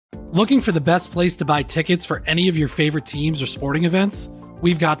Looking for the best place to buy tickets for any of your favorite teams or sporting events?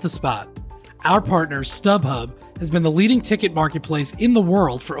 We've got the spot. Our partner, StubHub, has been the leading ticket marketplace in the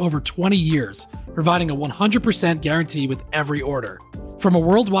world for over 20 years, providing a 100% guarantee with every order. From a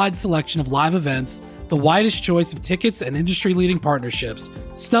worldwide selection of live events, the widest choice of tickets and industry-leading partnerships,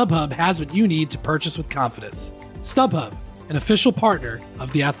 StubHub has what you need to purchase with confidence. StubHub, an official partner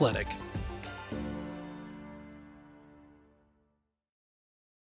of The Athletic.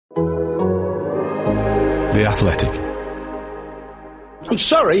 The Athletic. I'm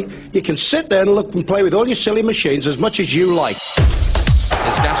sorry, you can sit there and look and play with all your silly machines as much as you like.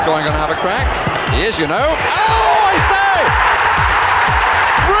 Is Gascoigne going to have a crack? He is, you know. Oh, I say!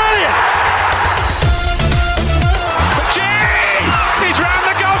 Brilliant! Gee! He's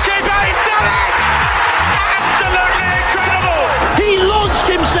round the goalkeeper, he's done it! Absolutely incredible! He launched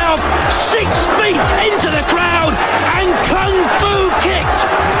himself 6 feet into the crowd and kung fu kicked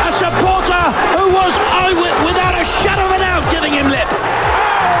a supporter who was without a shadow of a doubt giving him lip. Oh,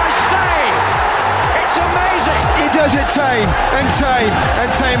 I say! It's amazing! He does it time and time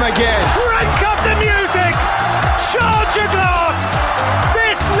and time again. Crank up the music! Charge your glass!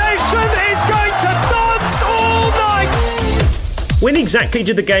 This nation is going to dance all night! When exactly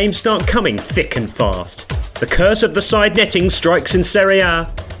did the games start coming thick and fast? The curse of the side netting strikes in Serie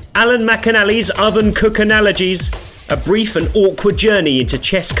A. Alan McAnally's oven cook analogies. A brief and awkward journey into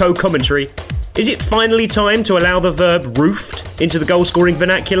Chesco commentary. Is it finally time to allow the verb roofed into the goal-scoring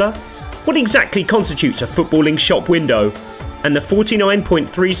vernacular? What exactly constitutes a footballing shop window? And the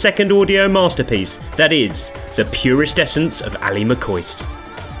 49.3 second audio masterpiece that is the purest essence of Ali McCoist.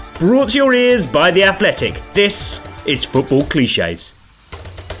 Brought to your ears by The Athletic, this is Football Clichés.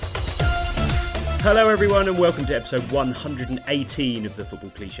 Hello everyone and welcome to episode 118 of the Football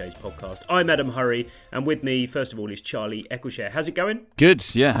Clichés podcast. I'm Adam Hurrey and with me first of all is Charlie Eccleshare. How's it going?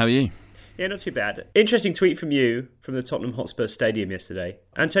 Good, yeah, how are you? Yeah, not too bad. Interesting tweet from you from the Tottenham Hotspur Stadium yesterday.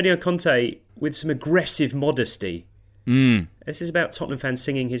 Antonio Conte with some aggressive modesty. This is about Tottenham fans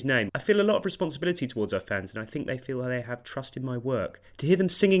singing his name. I feel a lot of responsibility towards our fans and I think they feel they have trust in my work. To hear them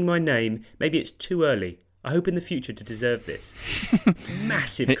singing my name, maybe it's too early. I hope in the future to deserve this.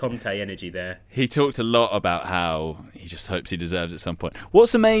 Massive Conte energy there. He talked a lot about how he just hopes he deserves it at some point.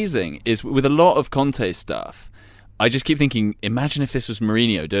 What's amazing is with a lot of Conte stuff, I just keep thinking, imagine if this was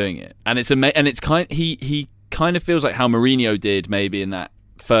Mourinho doing it. And it's he kind of feels like how Mourinho did maybe in that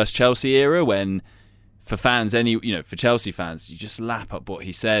first Chelsea era when for fans, for Chelsea fans, you just lap up what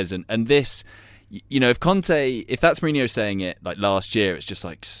he says. And this, if that's Mourinho saying it like last year, it's just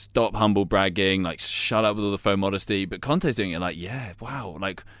like stop humble bragging, like shut up with all the faux modesty. But Conte's doing it like, yeah, wow,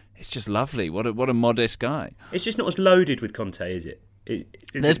 like it's just lovely. What a modest guy. It's just not as loaded with Conte, is it?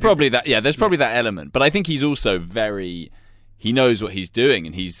 There's probably that element. But I think he's also he knows what he's doing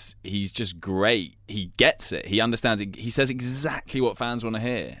and he's just great. He gets it. He understands it. He says exactly what fans want to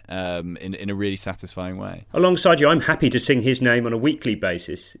hear in a really satisfying way. Alongside you, I'm happy to sing his name on a weekly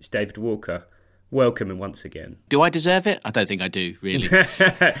basis. It's David Walker. Welcome and once again. Do I deserve it? I don't think I do, really.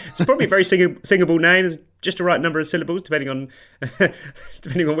 It's probably a very singable name. There's just the right number of syllables, depending on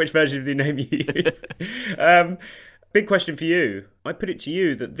which version of the name you use. Big question for you. I put it to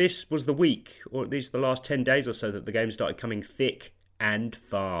you that this was the week, or at least the last 10 days or so, that the games started coming thick and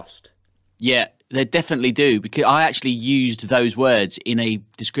fast. Yeah, they definitely do, because I actually used those words in a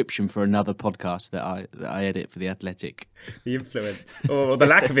description for another podcast that I edit for The Athletic. The influence, or the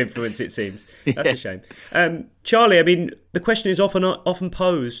lack of influence, it seems. That's a shame. Charlie, I mean, the question is often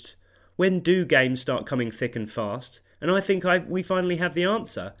posed, when do games start coming thick and fast? And I think we finally have the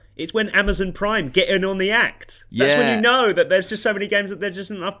answer. It's when Amazon Prime get in on the act. That's when you know that there's just so many games that there's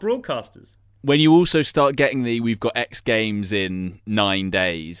just not enough broadcasters. When you also start getting we've got X games in 9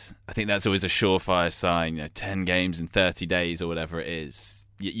 days, I think that's always a surefire sign. 10 games in 30 days or whatever it is.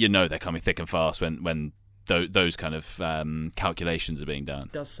 You know they're coming thick and fast when those kind of calculations are being done.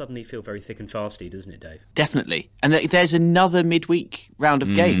 It does suddenly feel very thick and fasty, doesn't it, Dave? Definitely. And there's another midweek round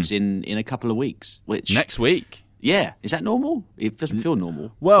of games in a couple of weeks. Which next week. Yeah, is that normal? It doesn't feel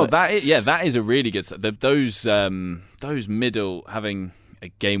normal. Well, that is a really good. Those middle having a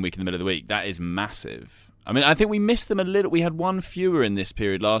game week in the middle of the week, that is massive. I mean, I think we missed them a little. We had one fewer in this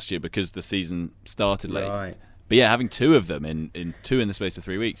period last year because the season started late. Right. But yeah, having two of them in the space of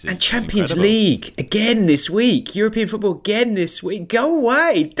 3 weeks is, and Champions League again this week, European football again this week. Go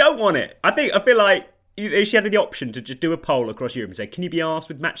away! Don't want it. I feel like if she had the option to just do a poll across Europe and say, "Can you be asked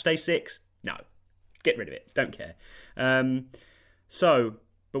with match day 6?" No. Get rid of it. Don't care.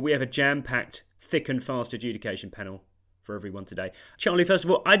 But we have a jam-packed, thick and fast adjudication panel for everyone today. Charlie, first of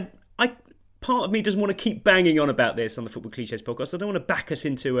all, I part of me doesn't want to keep banging on about this on the Football Clichés podcast. I don't want to back us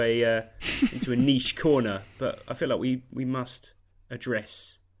into a niche corner, but I feel like we must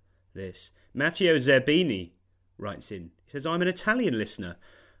address this. Matteo Zerbini writes in. He says, I'm an Italian listener,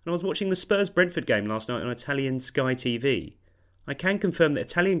 and I was watching the Spurs-Brentford game last night on Italian Sky TV. I can confirm that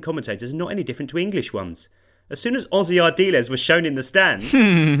Italian commentators are not any different to English ones. As soon as Ozzy Ardiles was shown in the stands,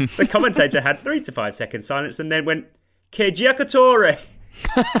 the commentator had 3 to 5 seconds silence and then went, Che giocatore!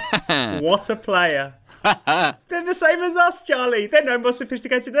 What a player. They're the same as us, Charlie. They're no more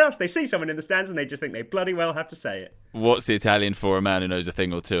sophisticated than us. They see someone in the stands and they just think they bloody well have to say it. What's the Italian for a man who knows a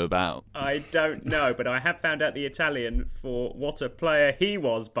thing or two about? I don't know, but I have found out the Italian for what a player he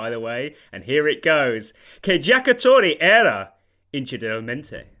was, by the way, and here it goes. Che giocatore era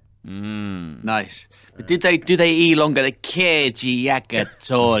incidentalmente. Nice. But do they elongate Che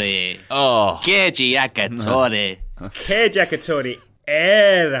giocatore? Oh. Che giocatore. Che giocatore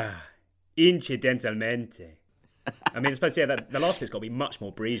era incidentalmente. I mean, I suppose, the last bit's got to be much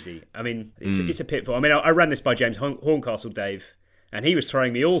more breezy. I mean, it's a pitfall. I mean, I ran this by James Horncastle, Dave, and he was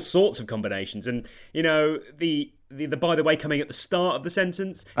throwing me all sorts of combinations. And, you know, the by the way coming at the start of the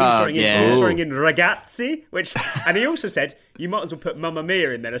sentence, he was throwing in ragazzi, and he also said, you might as well put Mamma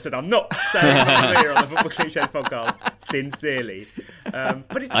Mia in there. I said, I'm not saying Mamma Mia on the Football Clichés podcast, sincerely.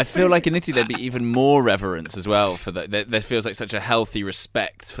 But I feel like in Italy there'd be even more reverence as well for that. There feels like such a healthy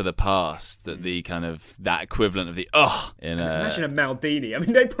respect for the past that the kind of that equivalent of the imagine a Maldini. I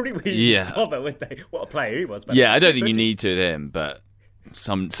mean, they probably wouldn't bother, would they? What a player he was. Yeah, I don't think you need to with him, but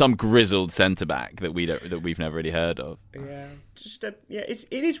some grizzled centre back that we've never really heard of. Yeah, it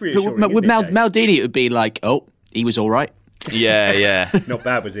is reassuring. But with Maldini, it would be like, oh, he was all right. Yeah. Not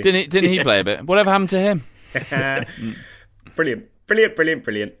bad, was he? Didn't he play a bit? Whatever happened to him?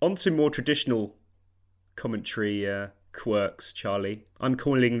 Brilliant. On to more traditional commentary quirks, Charlie. I'm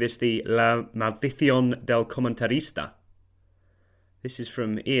calling this the La Maldición del Comentarista. This is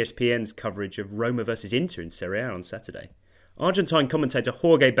from ESPN's coverage of Roma versus Inter in Serie A on Saturday. Argentine commentator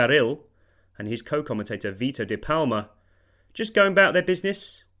Jorge Barril and his co-commentator Vito De Palma just going about their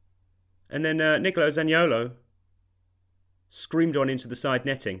business, and then Nicolo Zaniolo screamed on into the side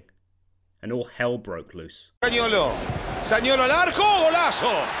netting, and all hell broke loose. Zaniolo al arco,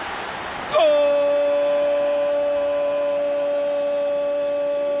 golazo!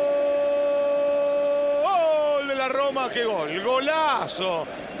 Gol de la Roma, qué gol,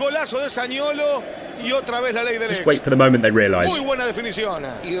 golazo de Zaniolo y otra vez la ley del ex. Just wait for the moment they realise. Muy buena definición.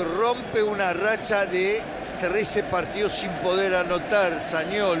 Y rompe una racha de 13 partidos sin poder anotar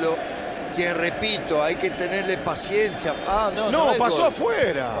Zaniolo, quien, repito, hay que tenerle paciencia. No, pasó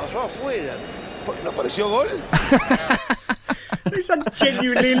afuera. ¿No pareció gol? They sound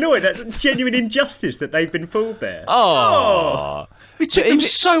genuinely annoyed. That's genuine injustice that they've been fooled there. Oh. It took them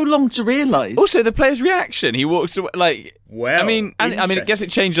so long to realise. Also, the player's reaction. He walks away like. Well, I guess it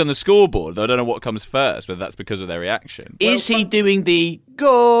changed on the scoreboard, though I don't know what comes first, whether that's because of their reaction. Is he doing the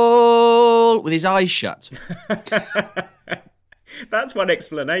goal with his eyes shut? That's one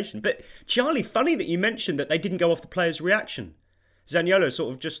explanation. But, Charlie, funny that you mentioned that they didn't go off the player's reaction. Zaniolo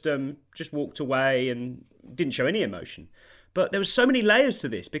sort of just walked away and didn't show any emotion. But there were so many layers to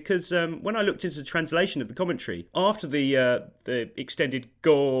this because when I looked into the translation of the commentary after the extended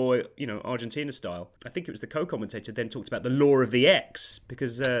goal, Argentina style, I think it was the co-commentator then talked about the law of the X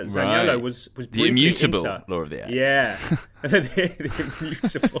because Zaniolo was the immutable law of the X. Yeah, the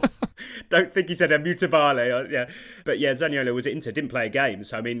immutable. Don't think he said immutable. Yeah, but yeah, Zaniolo was at Inter, didn't play a game.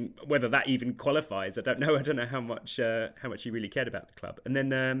 So I mean, whether that even qualifies, I don't know. I don't know how much he really cared about the club. And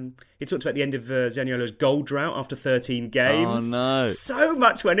then he talked about the end of Zaniolo's goal drought after 13 games. Oh no! So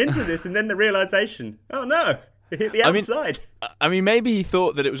much went into this, and then the realisation. Oh no! It hit the outside. I mean, maybe he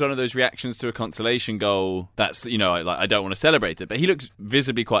thought that it was one of those reactions to a consolation goal. That's I don't want to celebrate it, but he looks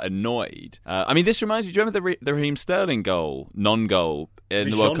visibly quite annoyed. I mean, this reminds me. Do you remember the Raheem Sterling goal, non-goal in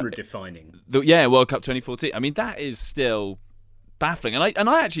the World Cup? Genre-defining. World Cup 2014. I mean, that is still baffling. And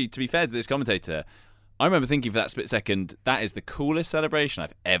I actually, to be fair to this commentator, I remember thinking for that split second, that is the coolest celebration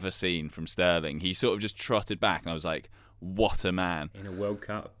I've ever seen from Sterling. He sort of just trotted back, and I was like, what a man. In a World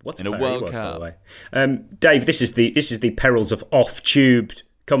Cup. What a in a World Cup. By the way. Dave, this is the perils of off-tubed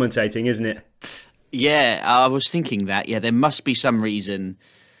commentating, isn't it? Yeah, I was thinking that. Yeah, there must be some reason.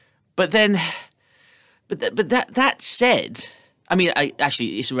 But that said, I mean,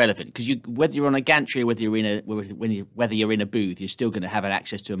 actually, it's irrelevant because whether you're on a gantry or whether you're in a booth, you're still going to have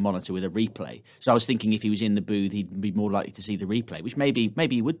access to a monitor with a replay. So I was thinking if he was in the booth, he'd be more likely to see the replay, which maybe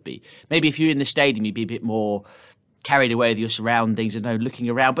he would be. Maybe if you're in the stadium, you'd be a bit more carried away with your surroundings and looking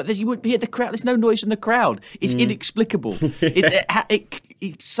around. But you wouldn't hear the crowd. There's no noise in the crowd. It's inexplicable.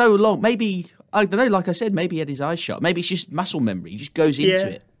 It's so long. Maybe, I don't know, like I said, maybe he had his eyes shut. Maybe it's just muscle memory. He just goes into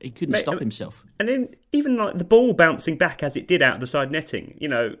it. He couldn't stop himself. And then even like the ball bouncing back as it did out of the side netting,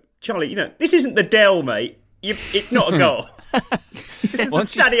 Charlie, this isn't the Dell, mate. It's not a goal. This is the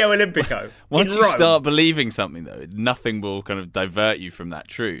Stadio Olimpico. Once you start believing something, though, nothing will kind of divert you from that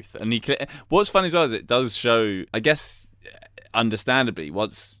truth. And what's funny as well is it does show, I guess, understandably,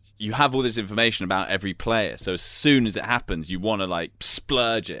 once you have all this information about every player, so as soon as it happens, you want to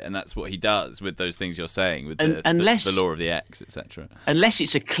splurge it, and that's what he does with those things you're saying, with the law of the X, etc. Unless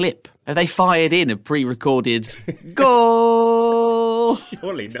it's a clip. Have they fired in a pre-recorded goal?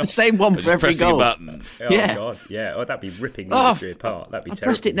 Surely not. The same one for every pressing goal. A button. Oh, God, yeah. Oh, that'd be ripping the industry apart. That'd be terrible. I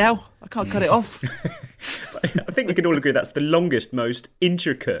pressed it now. I can't cut it off. I think we can all agree that's the longest, most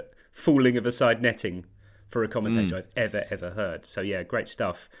intricate fooling of a side netting for a commentator I've ever heard. So, yeah, great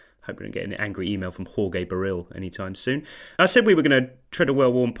stuff. Hope we don't get an angry email from Jorge Baril anytime soon. I said we were going to tread a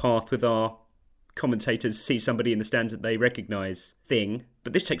well-worn path with our commentators see somebody in the stands that they recognise thing,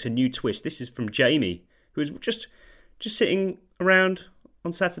 but this takes a new twist. This is from Jamie, who was just sitting around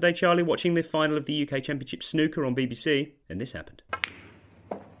on Saturday, Charlie, watching the final of the UK Championship snooker on BBC, and this happened.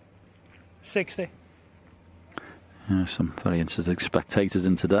 60. Some very interesting spectators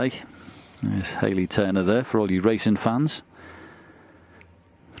in today. There's Hayley Turner there for all you racing fans.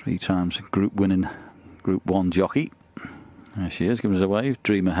 3 times Group winning Group 1 jockey. There she is, giving us a wave.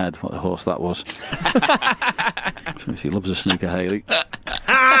 Dream ahead, what a horse that was. So she loves a snooker, Hayley.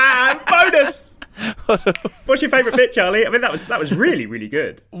 Bonus! What's your favourite bit, Charlie? I mean, that was really, really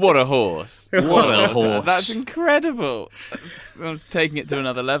good. What a horse. What a horse. That's incredible. I'm taking it to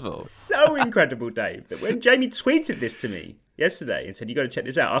another level. So incredible, Dave, that when Jamie tweeted this to me yesterday and said, you got to check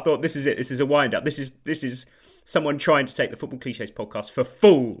this out, I thought, this is it. This is a wind-up. This is someone trying to take the Football Clichés podcast for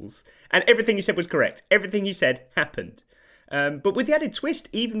fools. And everything he said was correct. Everything he said happened. But with the added twist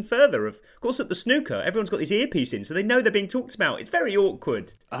even further of course, at the snooker, everyone's got this earpiece in, so they know they're being talked about. It's very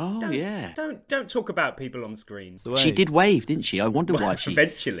awkward. Don't talk about people on screens. She did wave, didn't she? I wonder why she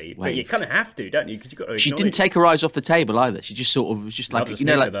eventually. waved. But you kind of have to, don't you? Because you got to. She didn't take her eyes off the table either. She just sort of was just like like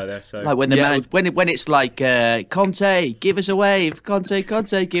when the when it's like Conte, give us a wave,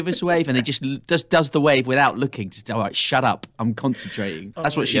 Conte, give us a wave, and it just does the wave without looking. Just all right, shut up, I'm concentrating.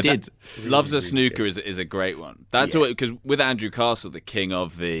 That's what she did. Loves a snooker is a great one. That's what, because with Andrew Castle, the king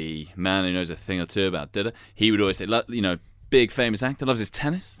of the man who knows a thing or two about did it, he would always say, big famous actor, loves his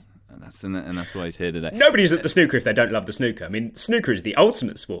tennis. And that's why he's here today. Nobody's at the snooker if they don't love the snooker. I mean, snooker is the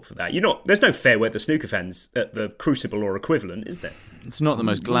ultimate sport for that. There's no fair weather snooker fans at the Crucible or equivalent, is there? It's not the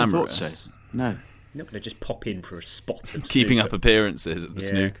most glamorous. I thought so. No. You're not going to just pop in for a spot of keeping snooker. up appearances at the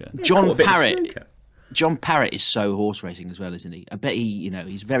snooker. John Parrott is so horse racing as well, isn't he? I bet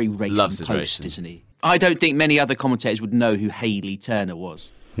he's very racing Loves post, isn't he? I don't think many other commentators would know who Hayley Turner was.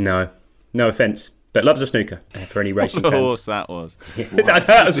 No offence, but loves a snooker for any racing fans. Of course, that was.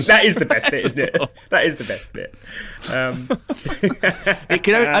 That is the best bit, isn't it? That is the best bit. It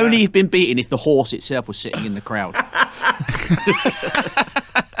could only have been beaten if the horse itself was sitting in the crowd.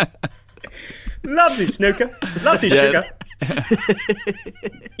 Loves his snooker. Loves his sugar.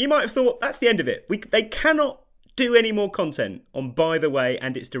 You might have thought that's the end of it. They cannot do any more content on By the Way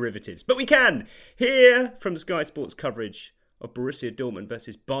and its derivatives, but we can. Here from Sky Sports coverage of Borussia Dortmund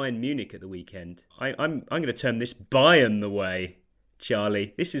versus Bayern Munich at the weekend. I'm going to term this Bayern the way,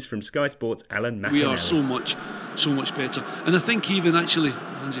 Charlie. This is from Sky Sports' Alan McInerney. We are so much better, and I think even actually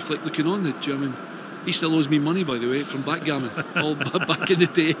Hansi Flick looking on the German. He still owes me money, by the way, from backgammon, all back in the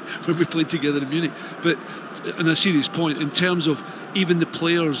day when we played together in Munich. But on a serious point, in terms of even the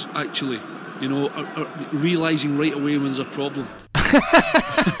players actually, are realising right away when there's a problem.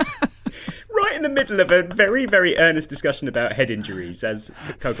 Right in the middle of a very, very earnest discussion about head injuries, as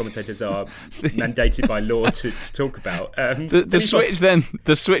co-commentators are mandated by law to talk about. The switch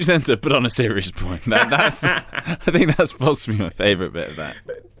then to put on a serious point. I think that's possibly my favourite bit of that.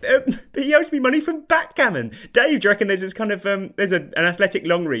 But he owes me money from backgammon. Dave, do you reckon there's this kind of there's an athletic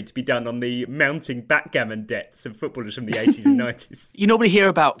long read to be done on the mounting backgammon debts of footballers from the 80s and 90s? You normally hear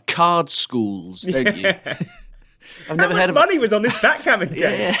about card schools, don't you? How much money was on this backgammon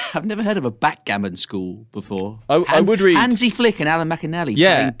game? Yeah, I've never heard of a backgammon school before. I would read Hansi Flick and Alan McInerney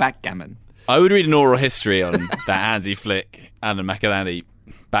playing backgammon. I would read an oral history on that Hansi Flick, Alan McInerney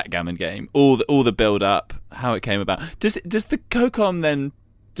backgammon game. All the build up, how it came about. Does the COCOM then?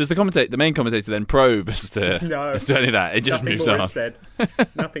 Does the main commentator then probe as to any of that? It just moves on.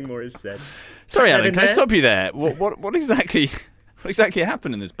 Nothing more is said. Sorry, Alan, can I stop you there? What exactly What exactly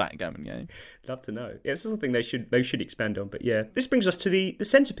happened in this backgammon game? Love to know. Yeah, it's something they should expand on. But yeah, this brings us to the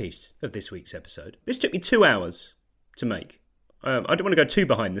centrepiece of this week's episode. This took me 2 hours to make. I don't want to go too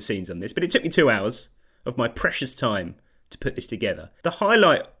behind the scenes on this, but it took me 2 hours of my precious time to put this together. The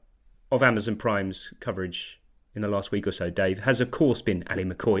highlight of Amazon Prime's coverage in the last week or so, Dave, has of course been Ali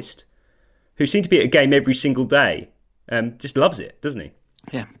McCoist, who seemed to be at a game every single day. Just loves it, doesn't he?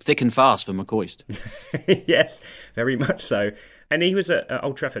 Yeah, thick and fast for McCoist. Yes, very much so. And he was at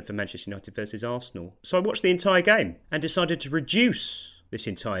Old Trafford for Manchester United versus Arsenal. So I watched the entire game and decided to reduce this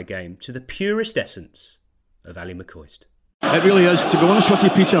entire game to the purest essence of Ali McCoist. It really is, to be honest with you,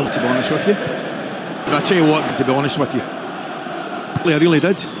 Peter, to be honest with you. But I tell you what, to be honest with you, I really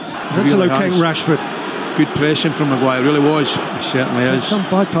did. That's really locating Rashford. Good pressing from Maguire, really was. It certainly is. Some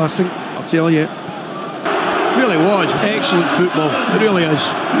bypassing. I'll tell you. Really was. Excellent football. It really is.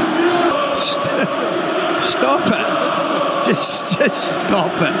 Stop it. Just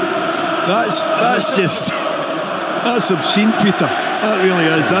stop it. That's obscene, Peter. That really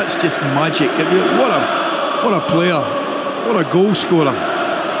is. That's just magic. What a player. What a goal scorer.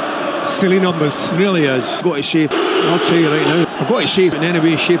 Silly numbers. It really is. Got to say, I'll tell you right now, I've got to say, in any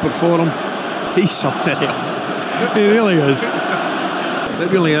way, shape or form, he's something else. He really is. It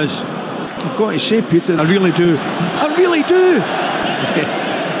really is. I've got to say, Peter, I really do. I really do.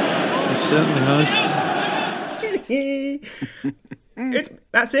 He certainly has.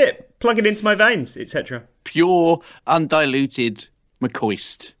 That's it. Plug it into my veins, etc. Pure, undiluted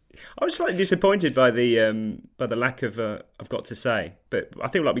McCoist. I was slightly disappointed by the lack of I've got to say, but I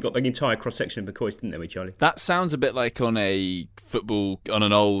feel like we got the entire cross section of McCoist, didn't we, Charlie? That sounds a bit like on an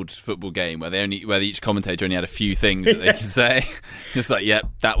old football game where each commentator only had a few things that they could say, just like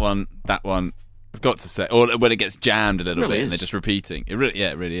that one, I've got to say, or when it gets jammed a little bit and they're just repeating. It really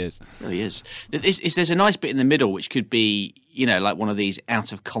is. It really is. There's a nice bit in the middle which could be, like one of these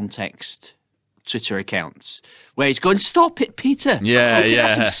out of context Twitter accounts where he's going, "Stop it, Peter!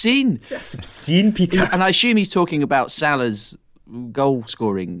 That's obscene. That's obscene, Peter." And I assume he's talking about Salah's goal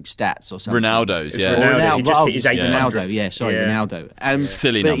scoring stats or something. Ronaldo's, yeah. Ronaldo. He just hit his 800. Ronaldo.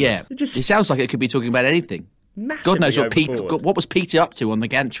 Silly numbers. Yeah, it sounds like it could be talking about anything. God knows what was Peter up to on the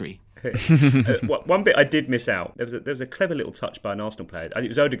gantry. One bit I did miss out. There was a clever little touch by an Arsenal player. It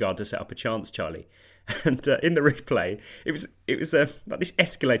was Odegaard to set up a chance, Charlie. And in the replay, it was like this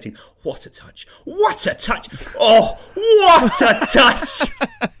escalating. What a touch! What a touch! Oh, what a touch!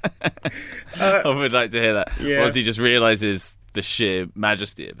 I would like to hear that. Yeah. Once he just realises the sheer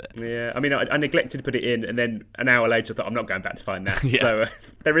majesty of it. Yeah, I mean, I neglected to put it in, and then an hour later I thought, I'm not going back to find that. So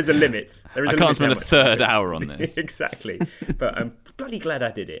there is a limit. I can't spend a third hour on this. Exactly. But I'm bloody glad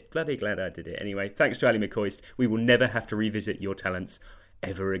I did it. Anyway, thanks to Ali McCoist. We will never have to revisit your talents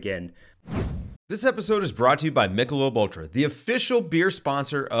ever again. This episode is brought to you by Michelob Ultra, the official beer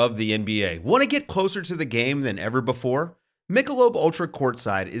sponsor of the NBA. Want to get closer to the game than ever before? Michelob Ultra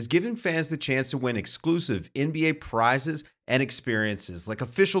Courtside is giving fans the chance to win exclusive NBA prizes and experiences like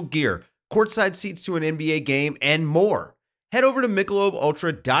official gear, courtside seats to an NBA game, and more. Head over to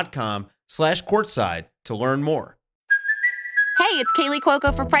MichelobUltra.com/courtside to learn more. Hey, it's Kaylee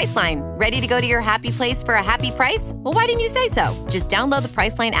Cuoco for Priceline. Ready to go to your happy place for a happy price? Well, why didn't you say so? Just download the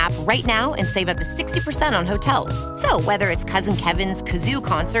Priceline app right now and save up to 60% on hotels. So whether it's Cousin Kevin's Kazoo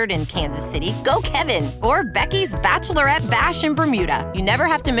Concert in Kansas City, go Kevin, or Becky's Bachelorette Bash in Bermuda, you never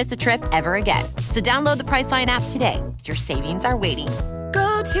have to miss a trip ever again. So download the Priceline app today. Your savings are waiting.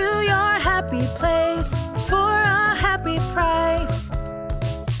 Go to your happy place for a happy price.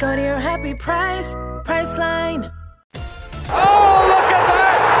 Go to your happy price, Priceline. Oh, look at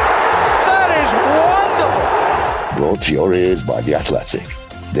that! That is wonderful! Brought to your ears by The Athletic.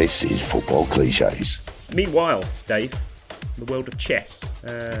 This is Football Clichés. Meanwhile, Dave, the world of chess.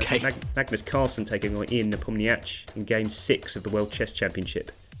 Magnus Carlsen taking on Ian Nepomniachtchi in Game 6 of the World Chess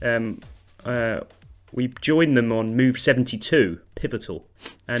Championship. We joined them on Move 72, Pivotal.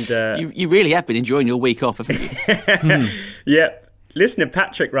 And you really have been enjoying your week off, haven't you? Yeah. Listener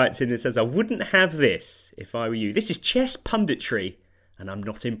Patrick writes in and says, I wouldn't have this if I were you. This is chess punditry, and I'm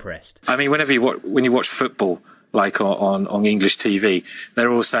not impressed. I mean, when you watch football, like on English TV, they're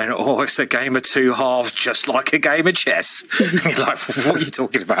all saying, "Oh, it's a game of two halves, just like a game of chess." You're like, what are you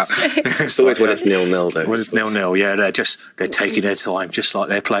talking about? It's always when it's 0-0, though. When it's 0-0, yeah, they're taking their time, just like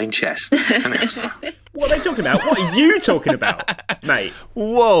they're playing chess. And it's like, what are they talking about? What are you talking about, mate?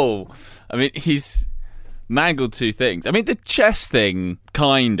 Whoa! I mean, he's mangled two things. I mean, the chess thing,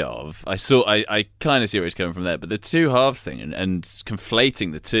 kind of. I kind of see where he's coming from there, but the two halves thing and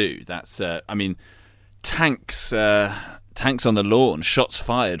conflating the two. That's, I mean, tanks on the lawn, shots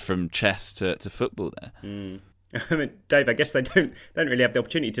fired from chess to football there. I mean, Dave, I guess they don't really have the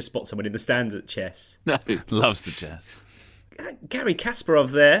opportunity to spot someone in the stands at chess. No. Loves the chess. Gary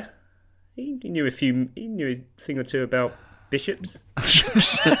Kasparov there. He knew a thing or two about bishops.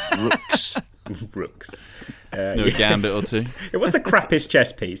 Rooks. Rooks. Knew a gambit or two. What's the crappiest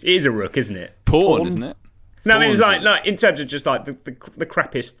chess piece? It is a rook, isn't it? Pawn, isn't it? No, I mean, it's like in terms of just like the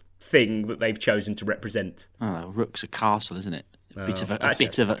crappiest thing that they've chosen to represent. Oh, rook's a castle, isn't it? A bit of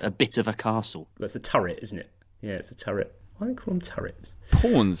a castle. That's a turret, isn't it? Yeah, it's a turret. Why do they call them turrets?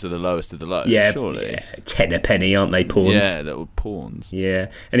 Pawns are the lowest of the low, surely. Yeah, tenner penny, aren't they, pawns? Yeah, little pawns.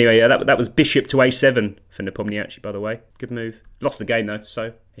 Yeah. Anyway, that was bishop to a7 for Nepomniachtchi, by the way. Good move. Lost the game, though,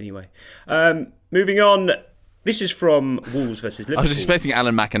 so anyway. Moving on. This is from Wolves versus Liverpool. I was expecting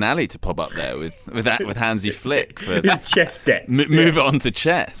Alan McAnally to pop up there with Hansi Flick for chess debts. Move it on to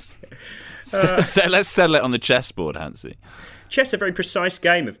chess. Let's settle it on the chessboard, Hansi. Chess, a very precise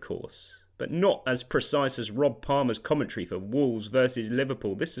game, of course, but not as precise as Rob Palmer's commentary for Wolves versus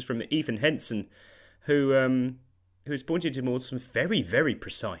Liverpool. This is from Ethan Henson, who has pointed towards some very, very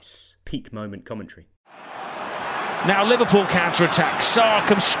precise peak moment commentary. Now Liverpool counter-attack. Sarr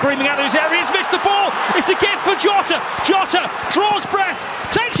comes screaming out of his area. He's missed the ball. It's a gift for Jota. Jota draws breath,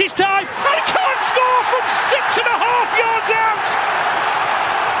 takes his time, and he can't score from 6.5 yards out.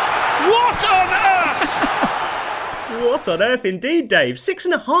 What on earth? What on earth indeed, Dave?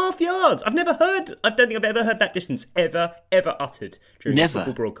 6.5 yards. I don't think I've ever heard that distance ever uttered during a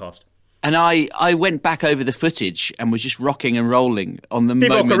football broadcast. And I went back over the footage and was just rocking and rolling on the Divock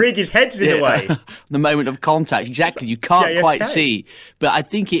moment. Origi's head's in the way. The moment of contact. Exactly. You can't JFK. quite see. But I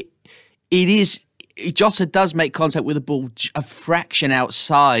think it is... Jota does make contact with the ball a fraction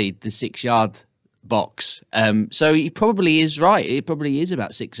outside the 6-yard box. So he probably is right. It probably is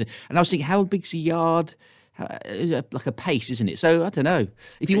about 6. And I was thinking, how big's a yard? Like a pace, isn't it? So I don't know.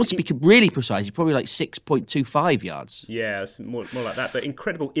 If he wants to be really precise, he's probably like 6.25 yards. Yeah, it's more like that. But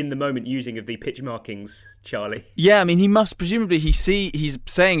incredible in the moment using of the pitch markings, Charlie. Yeah, I mean, he must presumably he's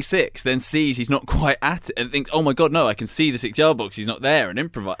saying 6, then sees he's not quite at it, and thinks, oh my god, no, I can see the 6-yard box. He's not there, and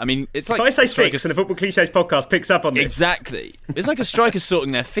improvise. I mean, it's like if I say 6, and the Football Clichés podcast picks up on this. Exactly. It's like a striker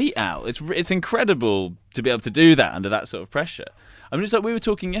sorting their feet out. It's incredible to be able to do that under that sort of pressure. I mean, it's like we were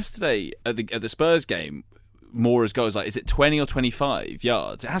talking yesterday at the Spurs game. Mora's goal is like, is it 20 or 25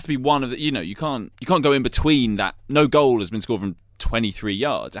 yards? It has to be one of the, you can't go in between that. No goal has been scored from 23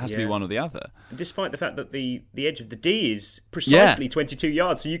 yards. It has to be one or the other. Despite the fact that the edge of the D is precisely 22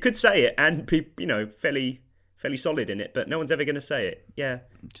 yards, so you could say it and be, fairly solid in it, but no one's ever going to say it. Yeah,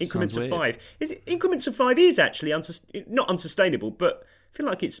 increments of 5. Increments of 5 is actually not unsustainable, but I feel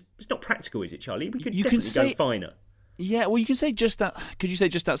like it's not practical, is it, Charlie? We could definitely go finer. Yeah, well, you can say just that. Could you say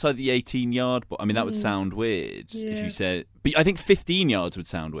just outside the 18-yard? I mean, that would sound weird if you said. But I think 15 yards would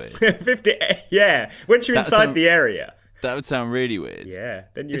sound weird. 50, yeah. Once you're inside the area, that would sound really weird. Yeah,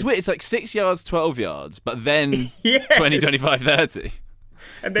 then it's weird. It's like 6 yards, 12 yards, but then 20, 25, 30.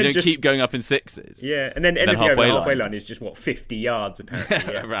 And then you don't keep going up in 6s. Yeah, and then anything over the halfway line is just 50 yards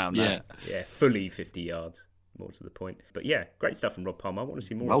apparently. Yeah. Around that. Yeah, fully 50 yards. More to the point. But yeah, great stuff from Rob Palmer. I want to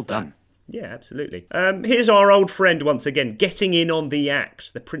see more. Well of that. done. Yeah, absolutely. Here's our old friend once again, getting in on the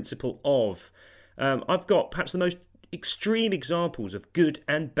act, the principle of. I've got perhaps the most extreme examples of good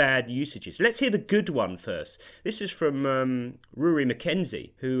and bad usages. Let's hear the good one first. This is from Rory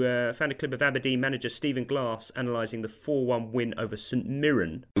McKenzie, who found a clip of Aberdeen manager Stephen Glass analysing the 4-1 win over St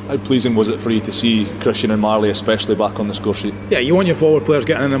Mirren. How pleasing was it for you to see Christian and Marley especially back on the score sheet? Yeah, you want your forward players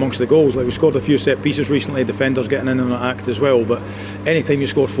getting in amongst the goals. Like we scored a few set pieces recently, defenders getting in on the act as well, but anytime you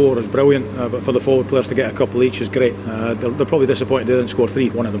score 4 is brilliant, but for the forward players to get a couple each is great. They're probably disappointed they didn't score 3,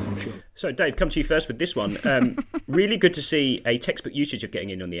 one of them, I'm sure. So Dave, come to you first with this one. Really good to see a textbook usage of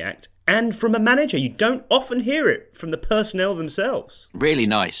getting in on the act, and from a manager. You don't often hear it from the personnel themselves. Really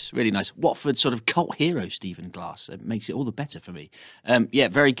nice, really nice. Watford sort of cult hero, Stephen Glass. It makes it all the better for me. Yeah,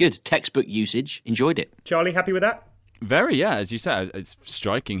 very good. Textbook usage. Enjoyed it. Charlie, happy with that? Very, yeah. As you said, it's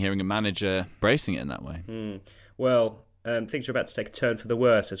striking hearing a manager bracing it in that way. Well, things are about to take a turn for the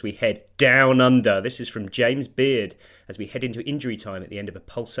worse as we head down under. This is from James Beard as we head into injury time at the end of a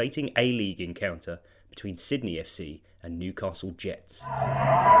pulsating A-League encounter between Sydney FC and Newcastle Jets. 5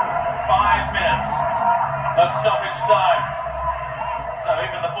 minutes of stoppage time. So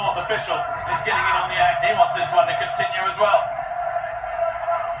even the fourth official is getting in on the act. He wants this one to continue as well.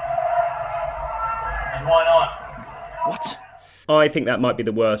 And why not? What? I think that might be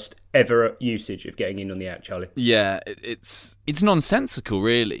the worst ever usage of getting in on the act, Charlie. Yeah, it's nonsensical,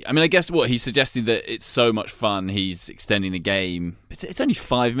 really. I mean, I guess he's suggesting that it's so much fun, he's extending the game. It's only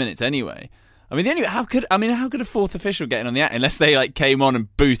 5 minutes anyway. I mean, how could a fourth official get in on the act unless they came on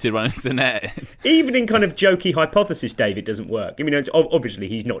and booted one into the net? Even in kind of jokey hypothesis, Dave, it doesn't work. I mean, obviously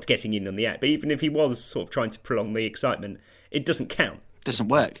he's not getting in on the act, but even if he was sort of trying to prolong the excitement, it doesn't count. Doesn't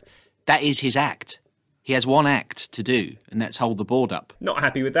work. That is his act. He has one act to do, and that's hold the board up. Not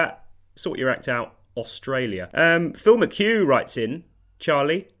happy with that. Sort your act out, Australia. Phil McHugh writes in,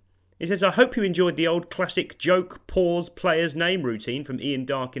 Charlie. He says, I hope you enjoyed the old classic joke, pause, player's name routine from Ian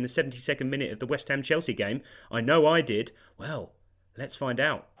Darke in the 72nd minute of the West Ham-Chelsea game. I know I did. Well, let's find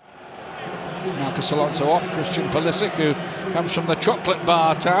out. Marcus Alonso off, Christian Pulisic, who comes from the chocolate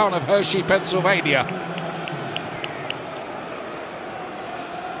bar town of Hershey, Pennsylvania.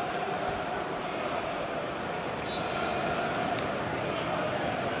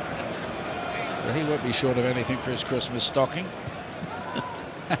 Well, he won't be short of anything for his Christmas stocking.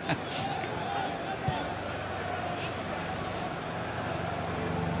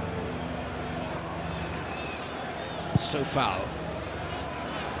 So foul.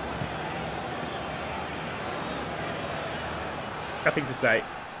 Nothing to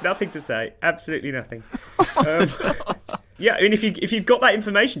say. Absolutely nothing. Yeah, I mean, if you've got that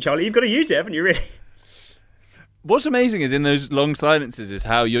information, Charlie, you've got to use it, haven't you? Really. What's amazing is in those long silences is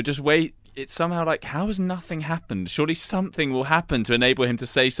how you're just it's somehow how has nothing happened? Surely something will happen to enable him to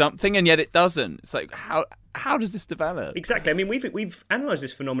say something, and yet it doesn't. It's how does this develop? Exactly. I mean, we've analysed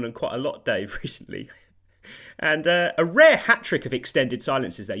this phenomenon quite a lot, Dave, recently. And a rare hat-trick of extended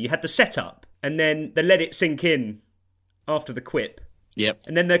silences there. You had the setup, and then the let it sink in after the quip. Yep.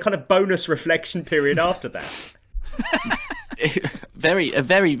 And then the kind of bonus reflection period after that. A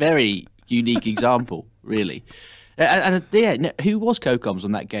very, very unique example, really. And who was co-coms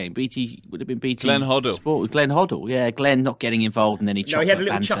on that game? Would have been BT Glenn Hoddle. Sport. Glenn Hoddle, yeah. Glenn not getting involved, and then he chuckled. No, he had a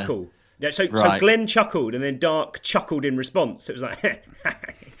little banter. chuckle. Yeah, so Glenn chuckled, and then Darke chuckled in response. It was like...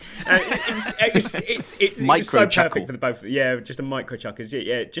 it's so perfect for the both. Yeah, just a micro chuckle.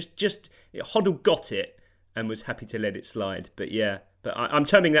 Yeah, just Hoddle got it and was happy to let it slide. But yeah, I'm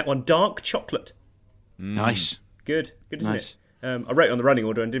terming that one dark chocolate. Nice, good, isn't it? I wrote it on the running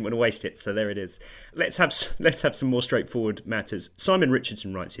order and didn't want to waste it, so there it is. Let's have some more straightforward matters. Simon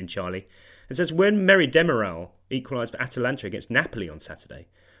Richardson writes in, Charlie, and says, when Merry Demiral equalised for Atalanta against Napoli on Saturday,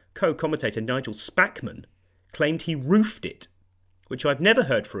 co-commentator Nigel Spackman claimed he roofed it, which I've never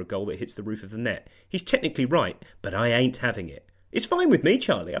heard for a goal that hits the roof of the net. He's technically right, but I ain't having it. It's fine with me,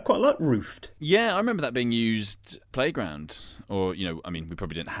 Charlie. I quite like roofed. Yeah, I remember that being used playground. Or, we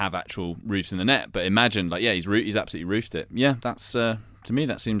probably didn't have actual roofs in the net, but imagine, he's absolutely roofed it. Yeah, that's, to me,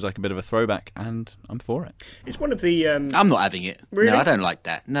 that seems like a bit of a throwback, and I'm for it. It's one of the... I'm not having it. Really? No, I don't like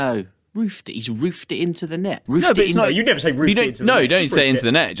that. No. Roofed it. He's roofed it into the net. No, but it's not. You never say roofed it into the net. No, you don't say into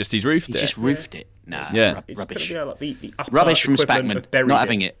the net. Just he's roofed it. He's just roofed it. Nah, yeah. Rubbish. The Rubbish from Spackman. Not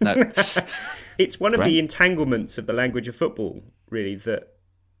having it. No. It's one of the entanglements of the language of football, really, that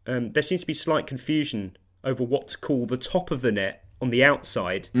there seems to be slight confusion over what to call the top of the net on the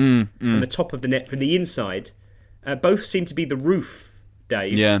outside and the top of the net from the inside. Both seem to be the roof,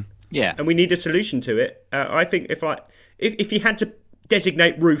 Dave. Yeah. And we need a solution to it. I think if you had to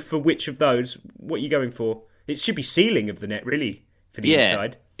designate roof for which of those, what are you going for? It should be ceiling of the net, really, for the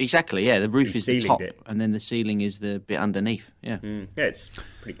inside. Exactly, yeah. The roof is the top, and then the ceiling is the bit underneath. Yeah, yeah, it's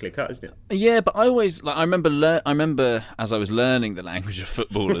pretty clear cut, isn't it? Yeah, but I always I remember as I was learning the language of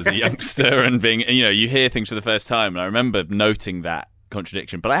football as a youngster and being, you hear things for the first time, and I remember noting that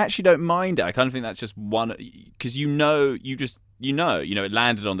contradiction. But I actually don't mind it. I kind of think that's just one, because it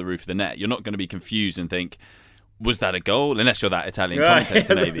landed on the roof of the net. You're not going to be confused and think, was that a goal? Unless you're that Italian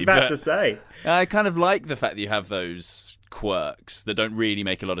commentator, maybe. I was about to say. I kind of like the fact that you have those quirks that don't really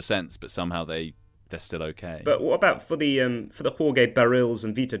make a lot of sense, but somehow they're still okay. But what about for the Jorge Barrils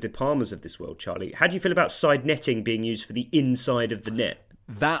and Vito De Palmas of this world, Charlie? How do you feel about side netting being used for the inside of the net?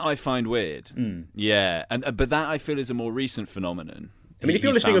 That I find weird. Yeah, but that I feel is a more recent phenomenon. I mean, if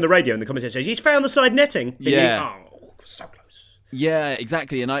you're listening on the radio and the commentator says he's found the side netting, then so close. Yeah,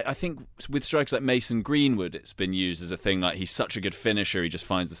 exactly. And I think with strikers like Mason Greenwood, it's been used as a thing like he's such a good finisher, he just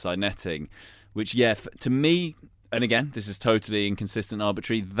finds the side netting, which, to me, and again, this is totally inconsistent,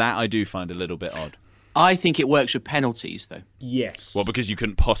 arbitrary, that I do find a little bit odd. I think it works with penalties, though. Yes. Well, because you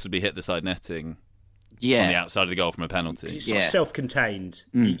couldn't possibly hit the side netting on the outside of the goal from a penalty. It's sort of self-contained.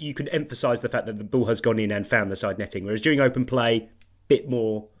 You can emphasise the fact that the ball has gone in and found the side netting, whereas during open play, bit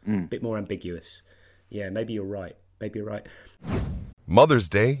more ambiguous. Yeah, maybe you're right. Mother's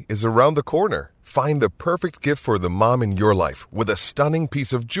Day is around the corner. Find the perfect gift for the mom in your life with a stunning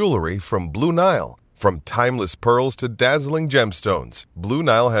piece of jewelry from Blue Nile. From timeless pearls to dazzling gemstones, Blue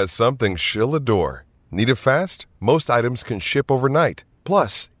Nile has something she'll adore. Need it fast? Most items can ship overnight.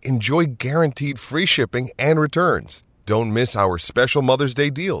 Plus, enjoy guaranteed free shipping and returns. Don't miss our special Mother's Day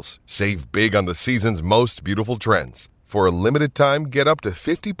deals. Save big on the season's most beautiful trends. For a limited time, get up to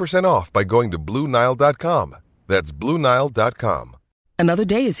 50% off by going to BlueNile.com. That's BlueNile.com. Another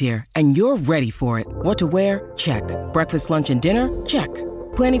day is here, and you're ready for it. What to wear? Check. Breakfast, lunch, and dinner? Check.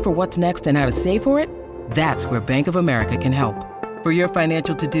 Planning for what's next and how to save for it? That's where Bank of America can help. For your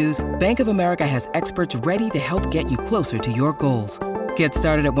financial to-dos, Bank of America has experts ready to help get you closer to your goals. Get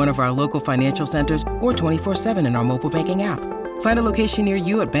started at one of our local financial centers or 24/7 in our mobile banking app. Find a location near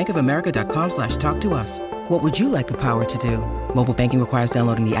you at bankofamerica.com/talktous. What would you like the power to do? Mobile banking requires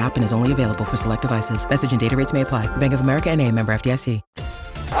downloading the app and is only available for select devices. Message and data rates may apply. Bank of America N.A., member FDIC.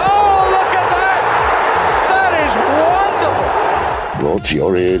 Oh, look at that! That is wonderful! Brought to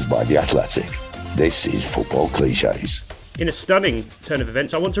your ears by The Athletic. This is Football Clichés. In a stunning turn of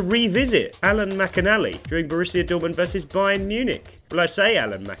events, I want to revisit Alan McInally during Borussia Dortmund versus Bayern Munich. Will I say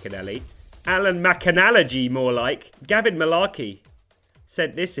Alan McInally? Alan McInally, more like. Gavin Malarkey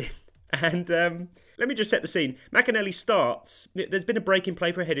sent this in. And let me just set the scene. McInally starts. There's been a break in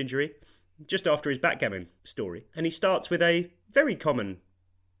play for a head injury just after his backgammon story. And he starts with a very common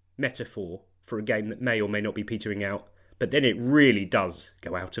metaphor for a game that may or may not be petering out. But then it really does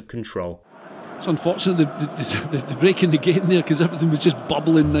go out of control. It's unfortunate the break in the game there, because everything was just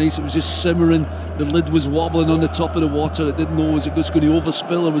bubbling nice. It was just simmering. The lid was wobbling on the top of the water. It didn't know, was it just going to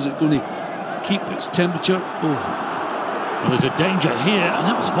overspill or was it going to keep its temperature? Well, there's a danger here, and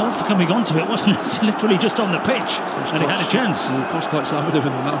that was Wolf coming onto it, wasn't it? It's literally just on the pitch, and he had a chance. The first touch, that would have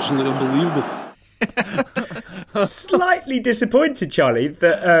been absolutely unbelievable. Slightly disappointed, Charlie,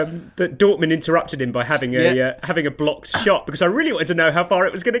 that Dortmund interrupted him by having a blocked shot, because I really wanted to know how far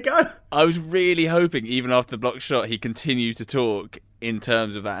it was going to go. I was really hoping, even after the blocked shot, he continued to talk in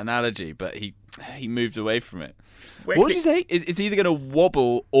terms of that analogy, but he moved away from it. What did you say? It's either going to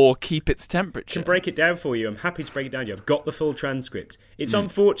wobble or keep its temperature. Can break it down for you. I'm happy to break it down to you. I've got the full transcript. It's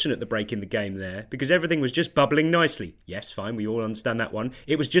unfortunate the break in the game there, because everything was just bubbling nicely. Yes, fine, we all understand that one.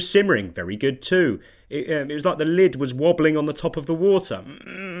 It was just simmering. Very good too. It was like the lid was wobbling on the top of the water.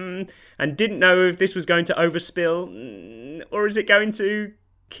 And didn't know if this was going to overspill or is it going to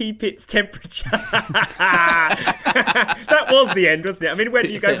keep its temperature. That was the end, wasn't it? I mean, where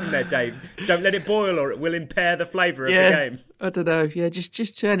do you go from there, Dave? Don't let it boil or it will impair the flavour of the game. I don't know. Yeah,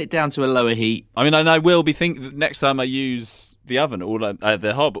 just turn it down to a lower heat. I mean, and I will be thinking next time I use the oven,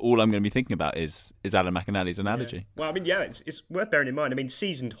 the hob, all I'm going to be thinking about is Alan McInally's analogy. Yeah. Well, I mean, yeah, it's worth bearing in mind. I mean,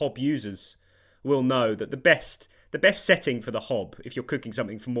 seasoned hob users will know that the best setting for the hob, if you're cooking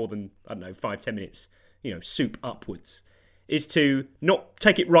something for more than, 5-10 minutes, soup upwards, is to not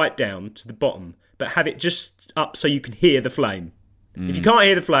take it right down to the bottom, but have it just up so you can hear the flame. If you can't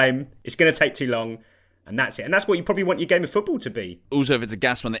hear the flame, it's going to take too long, and that's it. And that's what you probably want your game of football to be. Also, if it's a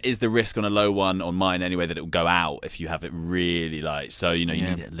gas one, there is the risk on a low one, on mine anyway, that it will go out if you have it really light. So, you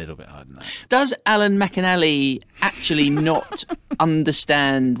need it a little bit higher than that. Does Alan McInally actually not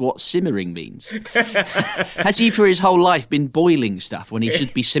understand what simmering means? Has he for his whole life been boiling stuff when he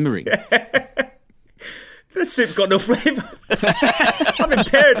should be simmering? The soup's got no flavour. I've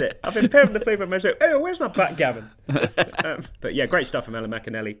impaired it. I've impaired the flavour of my soup. Oh, where's my backgammon? But yeah, great stuff from Alan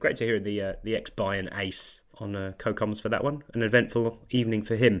McInally. Great to hear the ex-Bayern ace on co-coms for that one. An eventful evening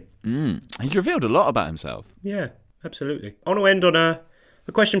for him. He's revealed a lot about himself. Yeah, absolutely. I want to end on a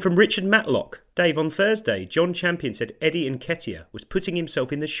question from Richard Matlock. Dave, on Thursday, John Champion said Eddie Nketiah was putting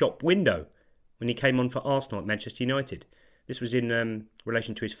himself in the shop window when he came on for Arsenal at Manchester United. This was in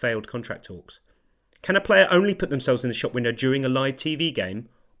relation to his failed contract talks. Can a player only put themselves in the shop window during a live TV game,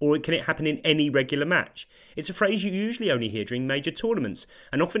 or can it happen in any regular match? It's a phrase you usually only hear during major tournaments,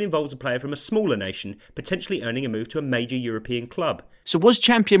 and often involves a player from a smaller nation potentially earning a move to a major European club. So was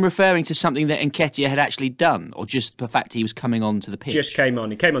Champion referring to something that Nketiah had actually done, or just the fact he was coming onto the pitch? Just came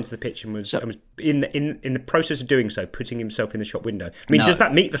on. He came onto the pitch and was in the process of doing so, putting himself in the shop window. I mean, does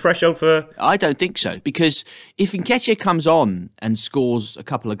that meet the threshold for... I don't think so, because if Nketiah comes on and scores a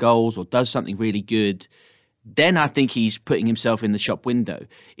couple of goals or does something really good, then I think he's putting himself in the shop window.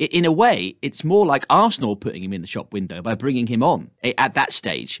 In a way, it's more like Arsenal putting him in the shop window by bringing him on at that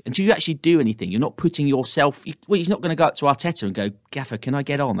stage. Until you actually do anything, you're not putting yourself... Well, he's not going to go up to Arteta and go, Gaffer, can I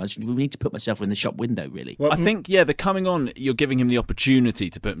get on? We need to put myself in the shop window, really. Well, I think, the coming on, you're giving him the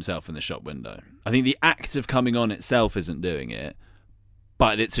opportunity to put himself in the shop window. I think the act of coming on itself isn't doing it,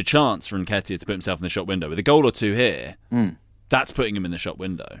 but it's a chance for Nketiah to put himself in the shop window. With a goal or two here, that's putting him in the shop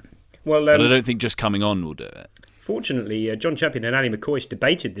window. Well, but I don't think just coming on will do it. Fortunately, John Champion and Ali McCoist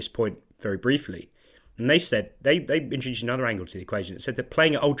debated this point very briefly. And they said, they introduced another angle to the equation. It said that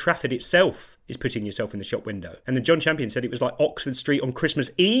playing at Old Trafford itself is putting yourself in the shop window. And then John Champion said it was like Oxford Street on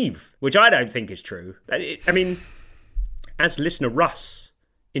Christmas Eve, which I don't think is true. I mean, as listener Russ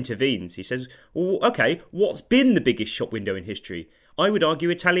intervenes, he says, well, okay, what's been the biggest shop window in history? I would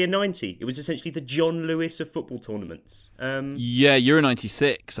argue Italia 90. It was essentially the John Lewis of football tournaments. Yeah, Euro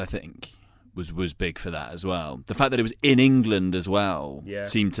 96, I think, was big for that as well. The fact that it was in England as well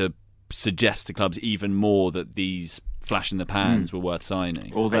seemed to suggest to clubs even more that these flash in the pans were worth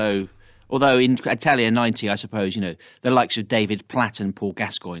signing. Although in Italia 90, I suppose, the likes of David Platt and Paul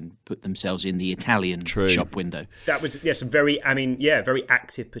Gascoigne put themselves in the Italian shop window. That was, some very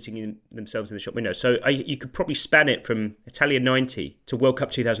active putting themselves in the shop window. So you could probably span it from Italia 90 to World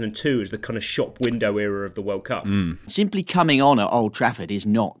Cup 2002 as the kind of shop window era of the World Cup. Simply coming on at Old Trafford is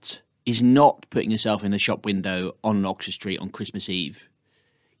not putting yourself in the shop window on Oxford Street on Christmas Eve.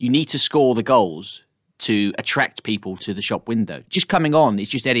 You need to score the goals to attract people to the shop window. Just coming on,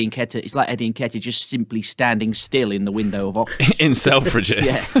 it's just Eddie Nketiah. It's like Eddie Nketiah just simply standing still in the window of Oxford. In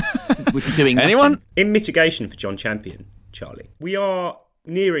Selfridges. Doing anyone? In mitigation for John Champion, Charlie, we are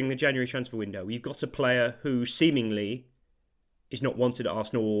nearing the January transfer window. We've got a player who seemingly is not wanted at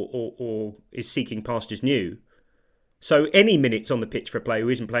Arsenal or is seeking pastures new. So any minutes on the pitch for a player who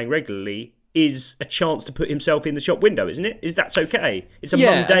isn't playing regularly is a chance to put himself in the shop window, isn't it? That's okay. It's a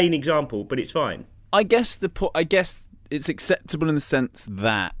mundane example, but it's fine. I guess it's acceptable in the sense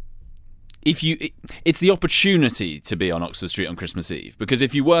that it's the opportunity to be on Oxford Street on Christmas Eve, because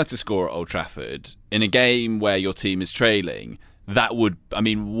if you were to score at Old Trafford in a game where your team is trailing,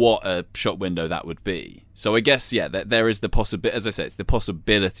 what a shop window that would be. So I guess there is the possibility. As I say, it's the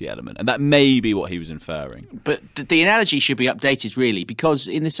possibility element, and that may be what he was inferring. But the analogy should be updated, really, because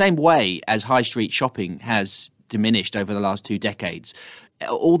in the same way as high street shopping has diminished over the last 2 decades,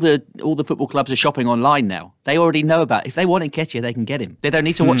 all the football clubs are shopping online now. They already know about, if they want Nketiah, they can get him. They don't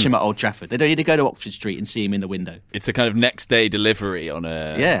need to watch him at Old Trafford. They don't need to go to Oxford Street and see him in the window. It's a kind of next day delivery on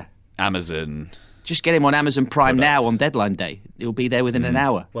Amazon. Just get him on Amazon Prime now on deadline day. He'll be there within an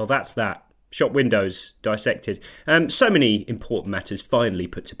hour. Well, that's that. Shop windows dissected. So many important matters finally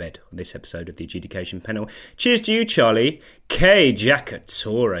put to bed on this episode of the Adjudication Panel. Cheers to you, Charlie. K.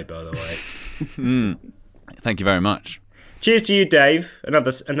 Giacatore, by the way. Thank you very much. Cheers to you, Dave.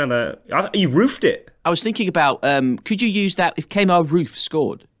 Another. You roofed it. I was thinking about, could you use that if Kemar Roof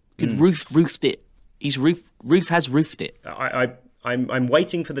scored? Could roofed it? Roof has roofed it. I'm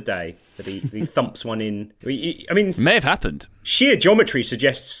waiting for the day that he thumps one in. I mean, may have happened. Sheer geometry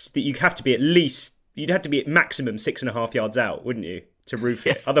suggests that you'd have to be at maximum 6.5 yards out, wouldn't you, to roof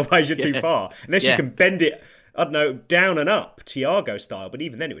it? Otherwise, you're too far. Unless you can bend it, I don't know, down and up, Thiago style. But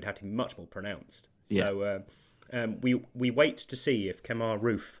even then, it would have to be much more pronounced. Yeah. So we wait to see if Kemar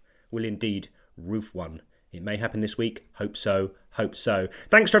Roof will indeed roof one. It may happen this week. Hope so.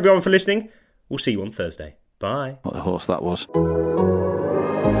 Thanks to everyone for listening. We'll see you on Thursday. Bye. What a horse that was.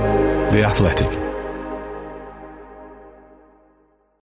 The Athletic.